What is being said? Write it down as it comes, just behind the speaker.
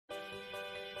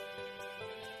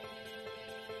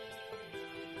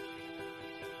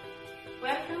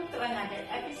Welcome to another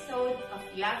episode of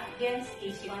Lafgen's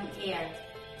Teaching on Air.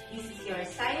 This is your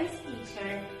science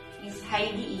teacher, Ms.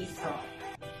 Heidi Iso.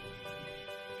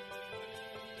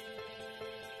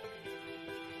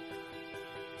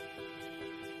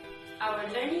 Our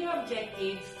learning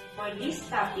objectives for this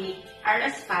topic are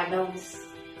as follows.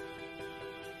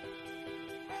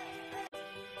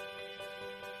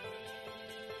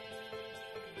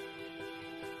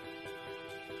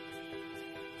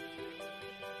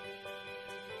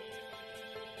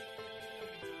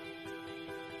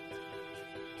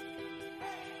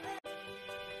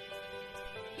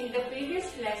 In the previous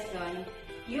lesson,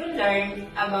 you learned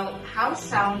about how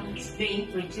sound is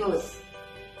being produced.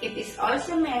 It is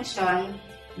also mentioned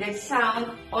that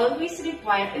sound always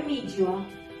requires a medium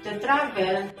to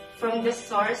travel from the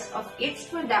source of its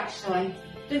production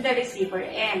to the receiver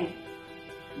end.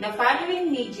 The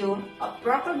following medium of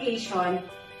propagation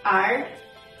are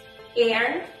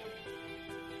air,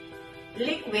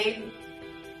 liquid,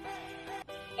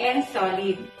 and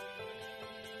solid.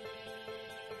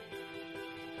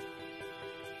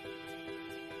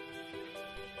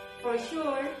 For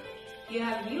sure, you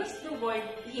have used the word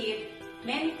heat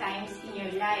many times in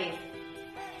your life.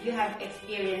 You have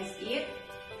experienced it,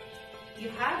 you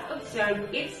have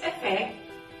observed its effect,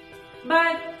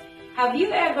 but have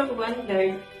you ever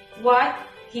wondered what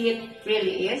heat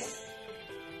really is?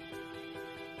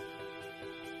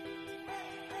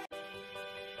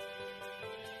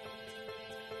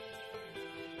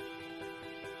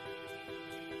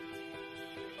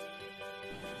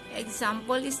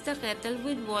 Example is the kettle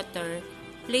with water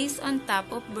placed on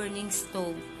top of burning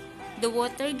stove. The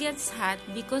water gets hot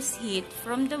because heat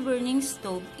from the burning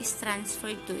stove is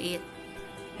transferred to it.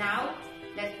 Now,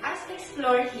 let us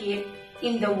explore heat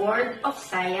in the world of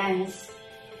science.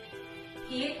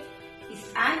 Heat is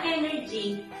an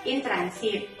energy in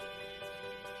transit,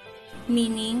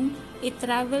 meaning it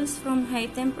travels from high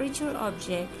temperature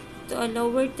object to a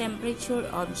lower temperature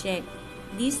object.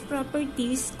 This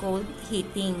property is called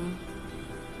heating.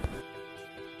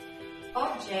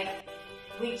 Object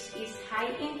which is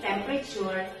high in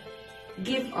temperature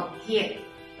give off heat,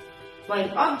 while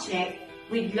object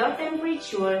with low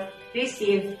temperature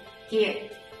receive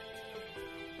heat.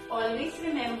 Always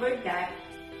remember that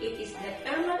it is the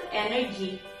thermal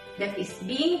energy that is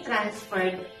being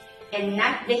transferred and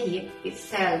not the heat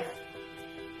itself.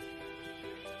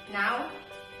 Now,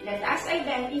 let us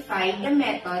identify the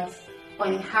methods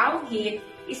on how heat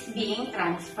is being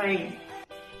transferred.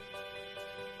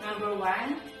 Number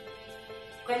 1,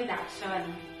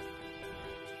 conduction.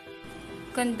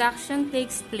 Conduction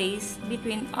takes place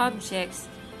between objects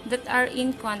that are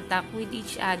in contact with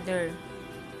each other.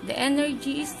 The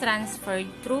energy is transferred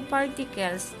through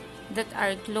particles that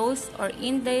are close or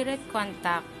in direct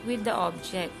contact with the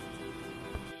object.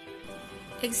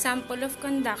 Example of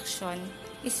conduction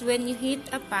is when you heat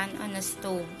a pan on a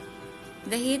stove.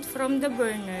 The heat from the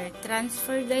burner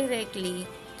transfers directly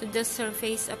to the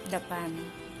surface of the pan.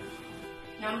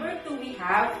 Number 2, we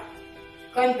have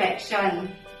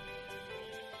convection.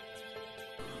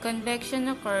 Convection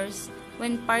occurs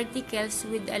when particles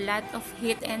with a lot of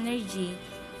heat energy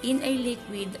in a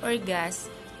liquid or gas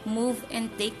move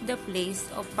and take the place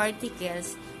of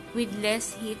particles with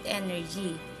less heat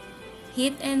energy.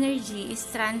 Heat energy is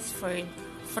transferred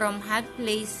from hot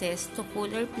places to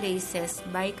cooler places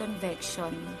by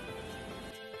convection.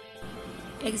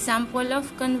 Example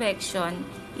of convection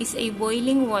is a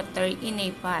boiling water in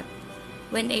a pot.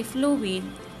 When a fluid,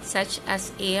 such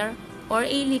as air or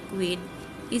a liquid,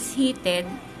 is heated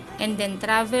and then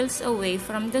travels away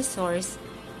from the source,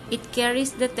 it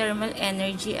carries the thermal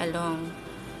energy along.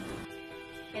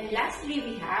 And lastly,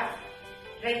 we have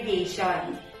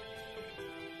radiation.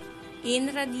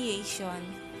 In radiation,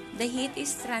 the heat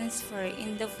is transferred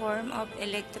in the form of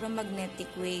electromagnetic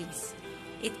waves.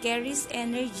 It carries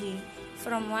energy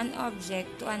from one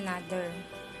object to another.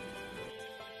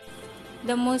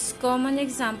 The most common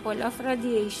example of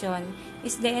radiation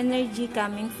is the energy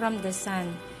coming from the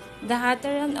sun. The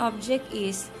hotter an object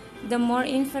is, the more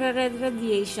infrared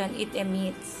radiation it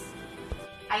emits.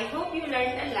 I hope you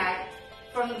learned a lot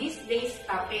from this day's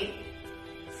topic.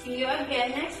 See you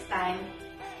again next time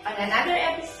on another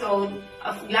episode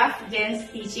of Lafgen's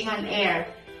Teaching on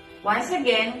Air. Once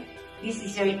again, this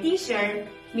is your teacher,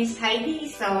 Ms. Heidi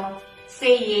Iso,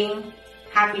 saying,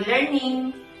 Happy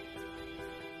learning!